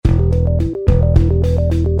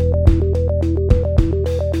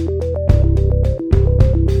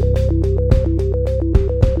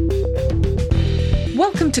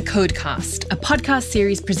Codecast, a podcast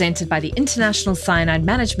series presented by the International Cyanide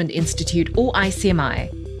Management Institute, or ICMI.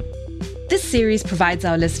 This series provides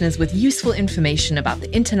our listeners with useful information about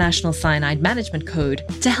the International Cyanide Management Code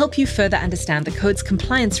to help you further understand the code's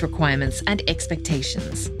compliance requirements and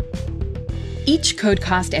expectations. Each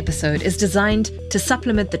Codecast episode is designed to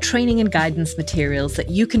supplement the training and guidance materials that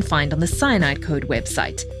you can find on the Cyanide Code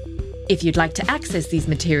website. If you'd like to access these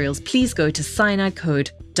materials, please go to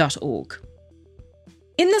cyanidecode.org.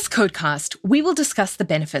 In this Codecast, we will discuss the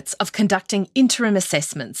benefits of conducting interim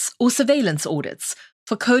assessments or surveillance audits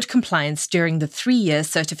for code compliance during the 3-year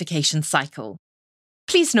certification cycle.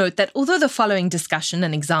 Please note that although the following discussion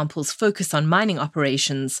and examples focus on mining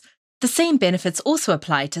operations, the same benefits also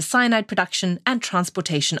apply to cyanide production and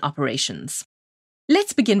transportation operations.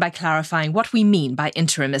 Let's begin by clarifying what we mean by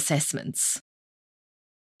interim assessments.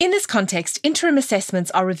 In this context, interim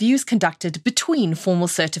assessments are reviews conducted between formal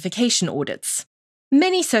certification audits.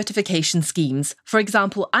 Many certification schemes, for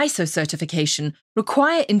example ISO certification,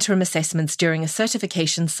 require interim assessments during a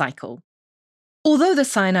certification cycle. Although the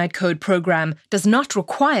Cyanide Code program does not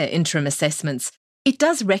require interim assessments, it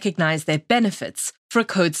does recognize their benefits for a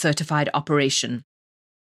code-certified operation.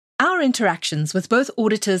 Our interactions with both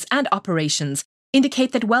auditors and operations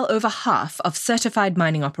indicate that well over half of certified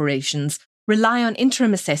mining operations rely on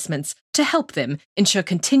interim assessments to help them ensure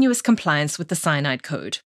continuous compliance with the Cyanide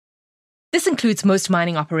Code. This includes most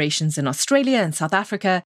mining operations in Australia and South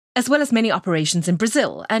Africa, as well as many operations in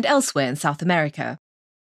Brazil and elsewhere in South America.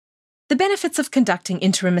 The benefits of conducting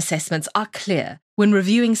interim assessments are clear when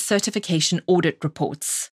reviewing certification audit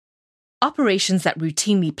reports. Operations that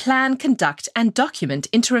routinely plan, conduct, and document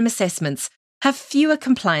interim assessments have fewer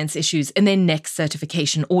compliance issues in their next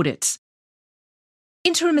certification audit.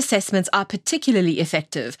 Interim assessments are particularly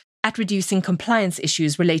effective at reducing compliance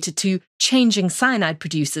issues related to changing cyanide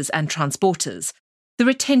producers and transporters, the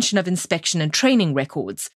retention of inspection and training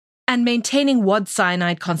records, and maintaining WAD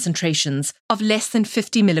cyanide concentrations of less than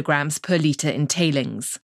 50 milligrams per litre in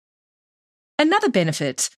tailings. Another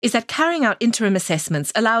benefit is that carrying out interim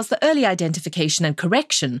assessments allows the early identification and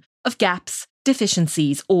correction of gaps,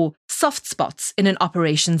 deficiencies, or soft spots in an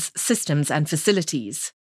operation's systems and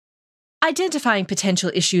facilities. Identifying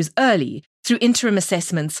potential issues early through interim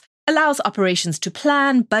assessments allows operations to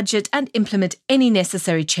plan, budget, and implement any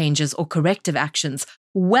necessary changes or corrective actions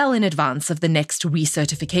well in advance of the next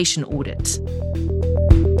recertification audit.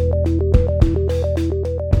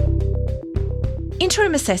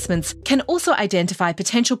 Interim assessments can also identify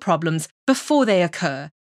potential problems before they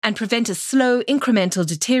occur and prevent a slow, incremental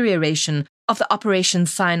deterioration of the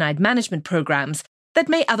operation's cyanide management programs that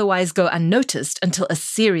may otherwise go unnoticed until a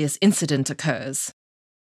serious incident occurs.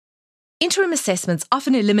 Interim assessments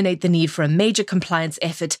often eliminate the need for a major compliance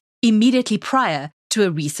effort immediately prior to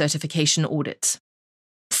a recertification audit.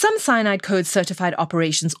 Some Cyanide Code certified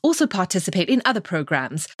operations also participate in other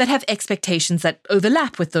programs that have expectations that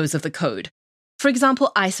overlap with those of the code, for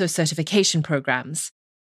example ISO certification programs.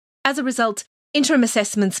 As a result, interim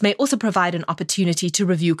assessments may also provide an opportunity to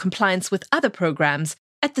review compliance with other programs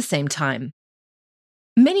at the same time.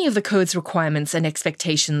 Many of the code's requirements and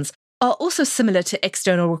expectations are also similar to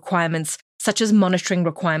external requirements such as monitoring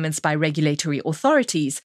requirements by regulatory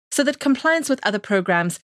authorities, so that compliance with other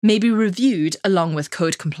programs may be reviewed along with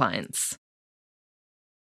code compliance.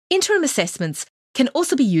 Interim assessments can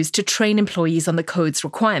also be used to train employees on the code's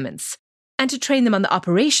requirements and to train them on the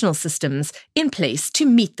operational systems in place to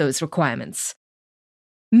meet those requirements.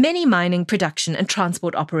 Many mining, production, and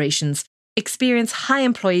transport operations experience high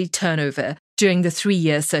employee turnover during the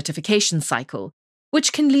 3-year certification cycle,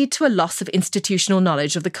 which can lead to a loss of institutional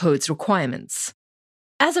knowledge of the code's requirements.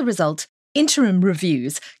 As a result, interim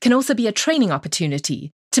reviews can also be a training opportunity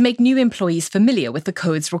to make new employees familiar with the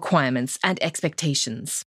code's requirements and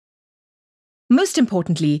expectations. Most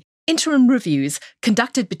importantly, interim reviews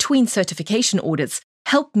conducted between certification audits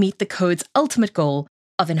help meet the code's ultimate goal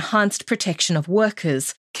of enhanced protection of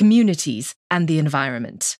workers, communities, and the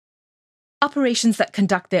environment. Operations that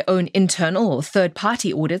conduct their own internal or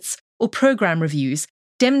third-party audits or program reviews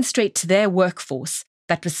demonstrate to their workforce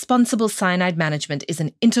that responsible cyanide management is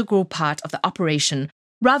an integral part of the operation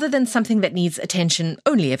rather than something that needs attention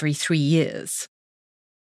only every 3 years.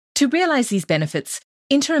 To realize these benefits,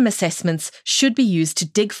 interim assessments should be used to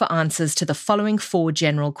dig for answers to the following 4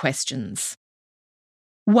 general questions.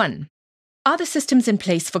 1. Are the systems in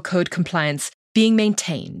place for code compliance being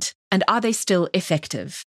maintained, and are they still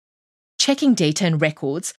effective? Checking data and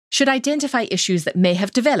records should identify issues that may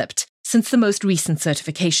have developed since the most recent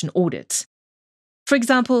certification audit. For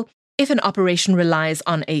example, If an operation relies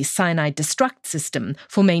on a cyanide destruct system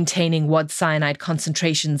for maintaining WAD cyanide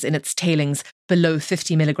concentrations in its tailings below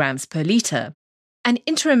 50 milligrams per litre, an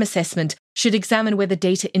interim assessment should examine whether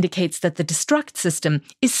data indicates that the destruct system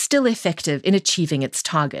is still effective in achieving its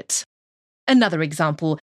target. Another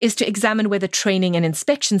example is to examine whether training and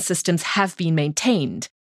inspection systems have been maintained,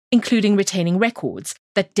 including retaining records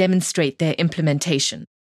that demonstrate their implementation.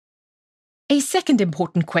 A second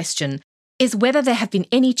important question is whether there have been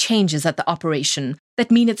any changes at the operation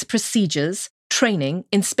that mean its procedures, training,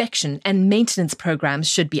 inspection, and maintenance programs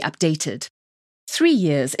should be updated. 3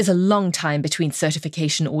 years is a long time between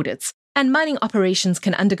certification audits, and mining operations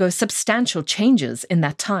can undergo substantial changes in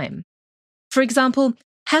that time. For example,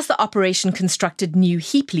 has the operation constructed new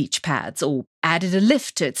heap leach pads or added a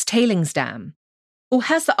lift to its tailings dam? Or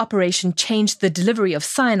has the operation changed the delivery of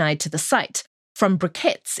cyanide to the site from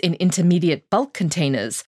briquettes in intermediate bulk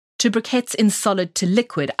containers to briquettes in solid to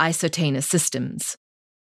liquid isotainer systems?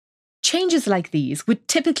 Changes like these would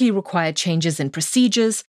typically require changes in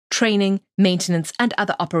procedures, training, maintenance, and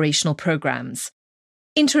other operational programs.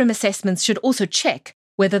 Interim assessments should also check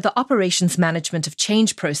whether the operations management of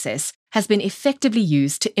change process has been effectively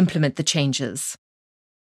used to implement the changes.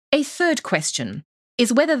 A third question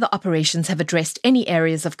is whether the operations have addressed any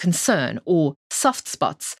areas of concern or soft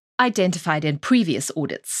spots identified in previous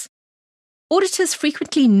audits. Auditors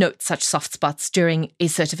frequently note such soft spots during a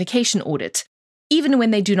certification audit, even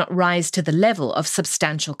when they do not rise to the level of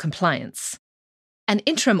substantial compliance. An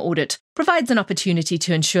interim audit provides an opportunity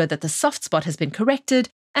to ensure that the soft spot has been corrected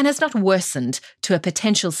and has not worsened to a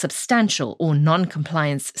potential substantial or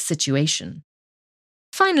non-compliance situation.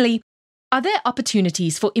 Finally, are there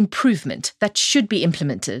opportunities for improvement that should be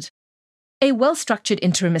implemented? A well-structured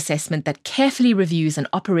interim assessment that carefully reviews an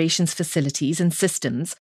operations facilities and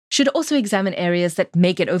systems should also examine areas that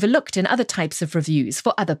may get overlooked in other types of reviews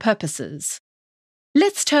for other purposes.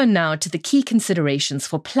 Let's turn now to the key considerations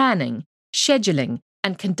for planning, scheduling,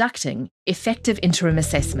 and conducting effective interim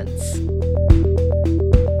assessments.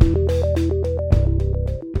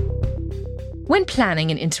 When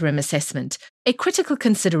planning an interim assessment, a critical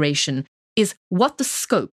consideration is what the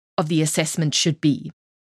scope of the assessment should be.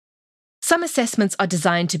 Some assessments are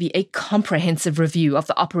designed to be a comprehensive review of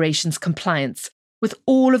the operation's compliance with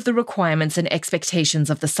all of the requirements and expectations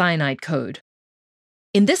of the Cyanide Code.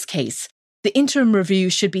 In this case, the interim review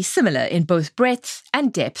should be similar in both breadth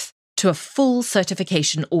and depth to a full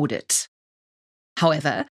certification audit.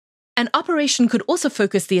 However, an operation could also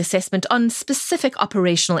focus the assessment on specific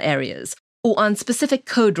operational areas or on specific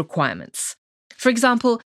code requirements. For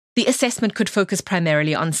example, the assessment could focus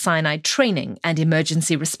primarily on cyanide training and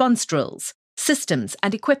emergency response drills, systems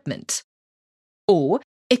and equipment. Or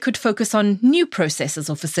it could focus on new processes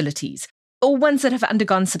or facilities, or ones that have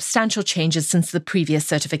undergone substantial changes since the previous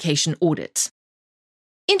certification audit.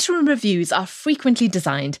 Interim reviews are frequently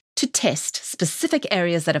designed to test specific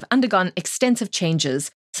areas that have undergone extensive changes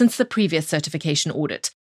since the previous certification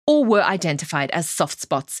audit, or were identified as soft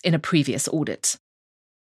spots in a previous audit.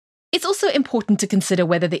 It's also important to consider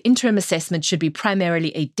whether the interim assessment should be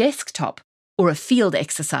primarily a desktop or a field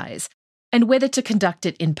exercise, and whether to conduct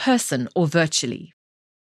it in person or virtually.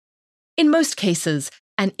 In most cases,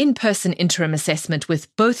 an in-person interim assessment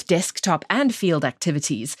with both desktop and field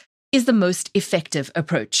activities is the most effective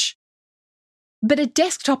approach. But a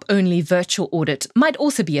desktop-only virtual audit might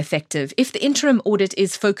also be effective if the interim audit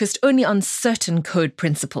is focused only on certain code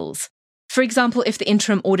principles. For example, if the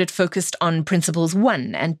interim audit focused on principles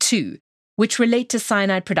 1 and 2, which relate to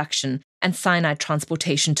cyanide production and cyanide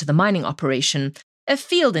transportation to the mining operation, a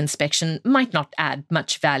field inspection might not add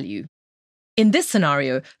much value. In this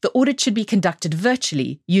scenario, the audit should be conducted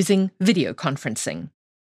virtually using video conferencing.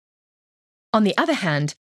 On the other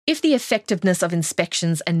hand, if the effectiveness of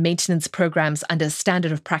inspections and maintenance programs under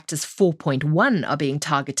Standard of Practice 4.1 are being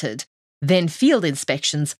targeted, then field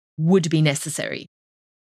inspections would be necessary.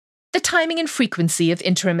 The timing and frequency of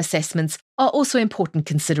interim assessments are also important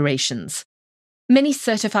considerations. Many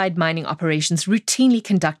certified mining operations routinely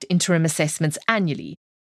conduct interim assessments annually,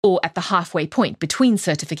 or at the halfway point between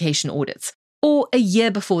certification audits, or a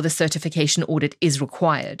year before the certification audit is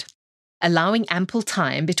required. Allowing ample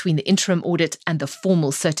time between the interim audit and the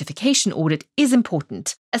formal certification audit is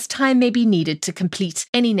important, as time may be needed to complete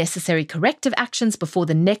any necessary corrective actions before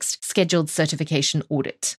the next scheduled certification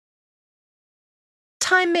audit.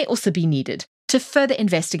 Time may also be needed to further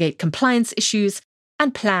investigate compliance issues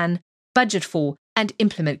and plan, budget for, and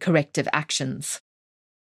implement corrective actions.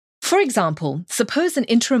 For example, suppose an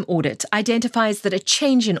interim audit identifies that a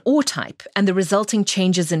change in ore type and the resulting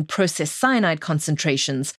changes in process cyanide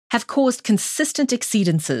concentrations have caused consistent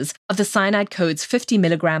exceedances of the cyanide code's 50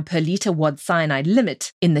 mg per litre WAD cyanide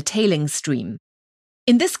limit in the tailings stream.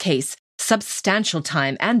 In this case, substantial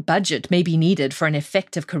time and budget may be needed for an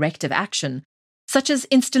effective corrective action, such as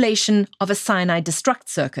installation of a cyanide destruct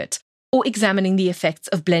circuit or examining the effects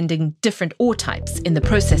of blending different ore types in the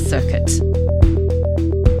process circuit.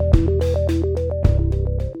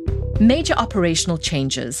 Major operational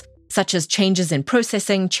changes, such as changes in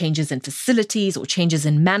processing, changes in facilities, or changes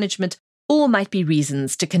in management, all might be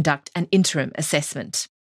reasons to conduct an interim assessment.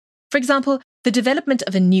 For example, the development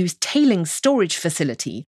of a new tailings storage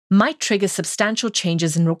facility might trigger substantial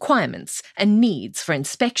changes in requirements and needs for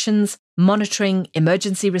inspections, monitoring,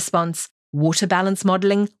 emergency response, water balance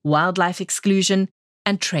modelling, wildlife exclusion,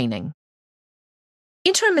 and training.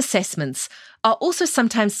 Interim assessments are also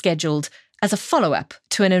sometimes scheduled as a follow-up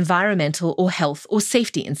to an environmental or health or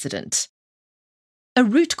safety incident. A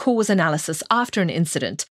root cause analysis after an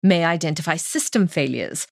incident may identify system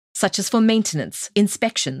failures, such as for maintenance,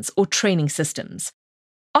 inspections, or training systems.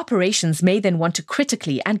 Operations may then want to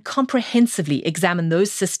critically and comprehensively examine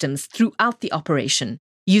those systems throughout the operation,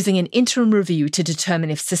 using an interim review to determine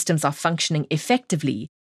if systems are functioning effectively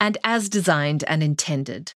and as designed and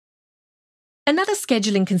intended. Another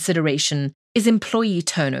scheduling consideration is employee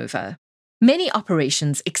turnover. Many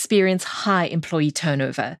operations experience high employee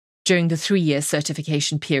turnover during the 3-year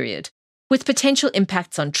certification period, with potential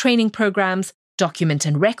impacts on training programs, document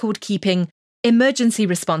and record keeping, emergency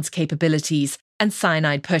response capabilities, and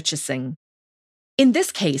cyanide purchasing. In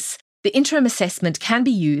this case, the interim assessment can be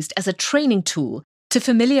used as a training tool to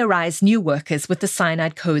familiarize new workers with the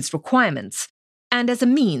cyanide code's requirements and as a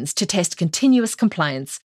means to test continuous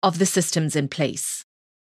compliance of the systems in place.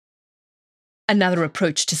 Another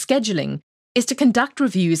approach to scheduling is to conduct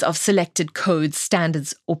reviews of selected codes,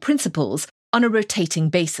 standards, or principles on a rotating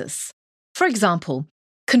basis. For example,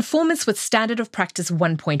 conformance with Standard of Practice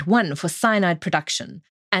 1.1 for cyanide production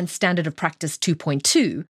and Standard of Practice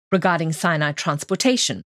 2.2 regarding cyanide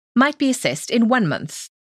transportation might be assessed in 1 month.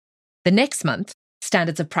 The next month,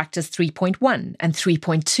 Standards of Practice 3.1 and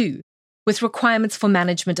 3.2, with requirements for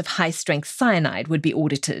management of high-strength cyanide, would be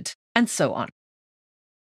audited, and so on.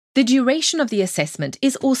 The duration of the assessment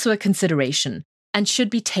is also a consideration and should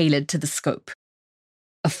be tailored to the scope.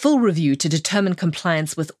 A full review to determine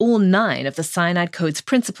compliance with all 9 of the Cyanide Code's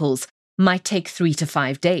principles might take 3 to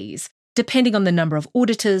 5 days, depending on the number of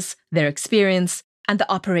auditors, their experience, and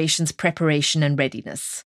the operation's preparation and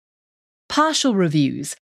readiness. Partial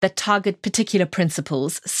reviews that target particular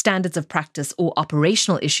principles, standards of practice, or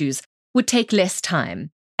operational issues would take less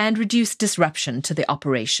time and reduce disruption to the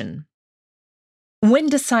operation. When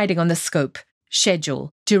deciding on the scope,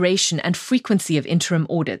 schedule, duration, and frequency of interim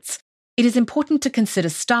audits, it is important to consider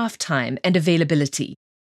staff time and availability.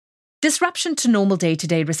 Disruption to normal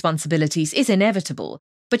day-to-day responsibilities is inevitable,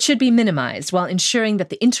 but should be minimized while ensuring that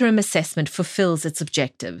the interim assessment fulfills its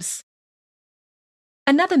objectives.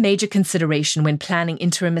 Another major consideration when planning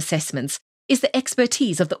interim assessments is the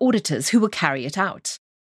expertise of the auditors who will carry it out.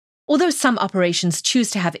 Although some operations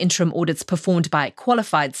choose to have interim audits performed by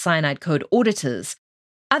qualified Cyanide Code auditors,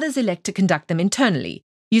 others elect to conduct them internally,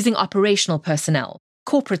 using operational personnel,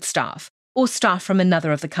 corporate staff, or staff from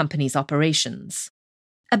another of the company's operations.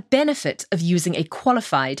 A benefit of using a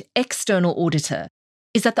qualified external auditor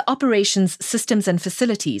is that the operation's systems and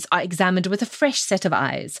facilities are examined with a fresh set of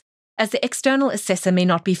eyes, as the external assessor may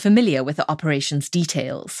not be familiar with the operation's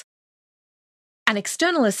details. An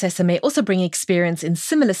external assessor may also bring experience in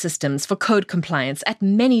similar systems for code compliance at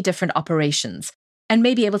many different operations and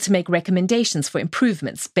may be able to make recommendations for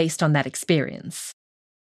improvements based on that experience.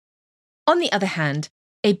 On the other hand,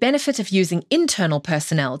 a benefit of using internal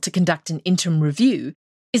personnel to conduct an interim review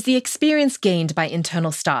is the experience gained by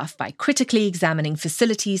internal staff by critically examining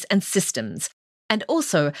facilities and systems, and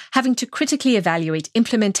also having to critically evaluate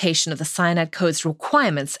implementation of the Cyanide Code's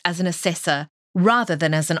requirements as an assessor rather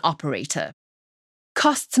than as an operator.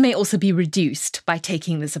 Costs may also be reduced by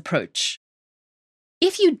taking this approach.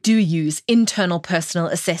 If you do use internal personnel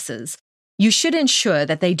assessors, you should ensure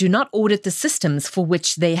that they do not audit the systems for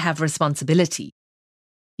which they have responsibility.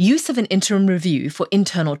 Use of an interim review for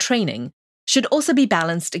internal training should also be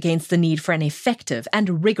balanced against the need for an effective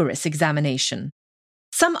and rigorous examination.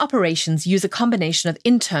 Some operations use a combination of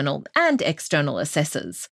internal and external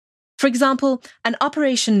assessors. For example, an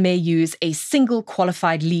operation may use a single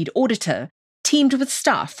qualified lead auditor teamed with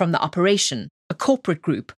staff from the operation, a corporate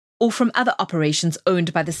group, or from other operations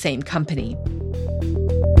owned by the same company.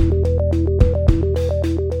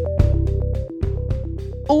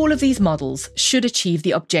 All of these models should achieve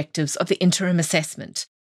the objectives of the interim assessment,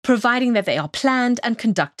 providing that they are planned and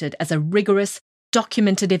conducted as a rigorous,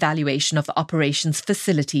 documented evaluation of the operations,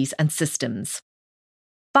 facilities, and systems.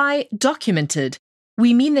 By documented,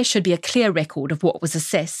 we mean there should be a clear record of what was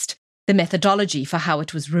assessed, the methodology for how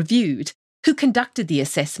it was reviewed, who conducted the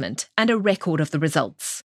assessment, and a record of the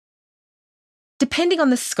results. Depending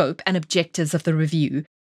on the scope and objectives of the review,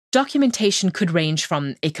 documentation could range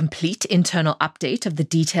from a complete internal update of the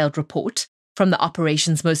detailed report from the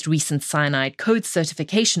operation's most recent cyanide code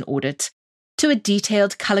certification audit to a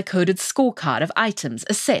detailed color-coded scorecard of items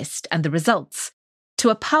assessed and the results, to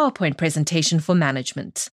a PowerPoint presentation for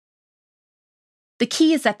management. The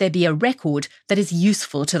key is that there be a record that is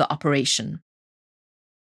useful to the operation.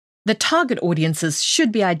 The target audiences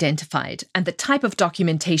should be identified, and the type of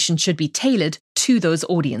documentation should be tailored to those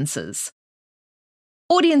audiences.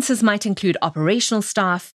 Audiences might include operational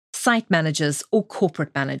staff, site managers, or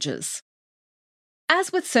corporate managers.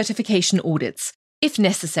 As with certification audits, if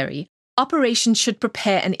necessary, operations should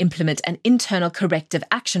prepare and implement an internal corrective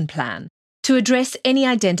action plan to address any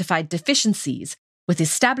identified deficiencies with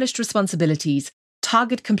established responsibilities,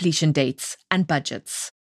 target completion dates, and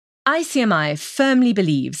budgets. ICMI firmly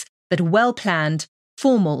believes that well-planned,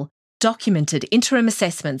 formal, documented interim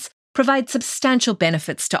assessments provide substantial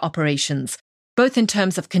benefits to operations, both in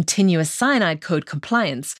terms of continuous cyanide code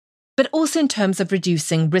compliance, but also in terms of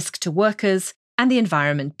reducing risk to workers and the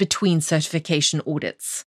environment between certification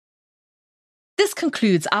audits. This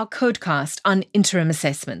concludes our Codecast on interim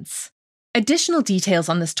assessments. Additional details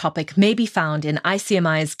on this topic may be found in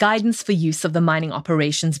ICMI's Guidance for Use of the Mining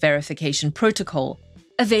Operations Verification Protocol,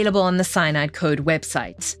 available on the Cyanide Code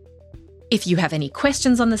website. If you have any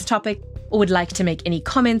questions on this topic or would like to make any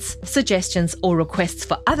comments, suggestions, or requests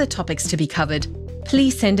for other topics to be covered,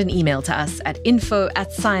 please send an email to us at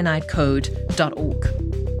info@cyanidecode.org.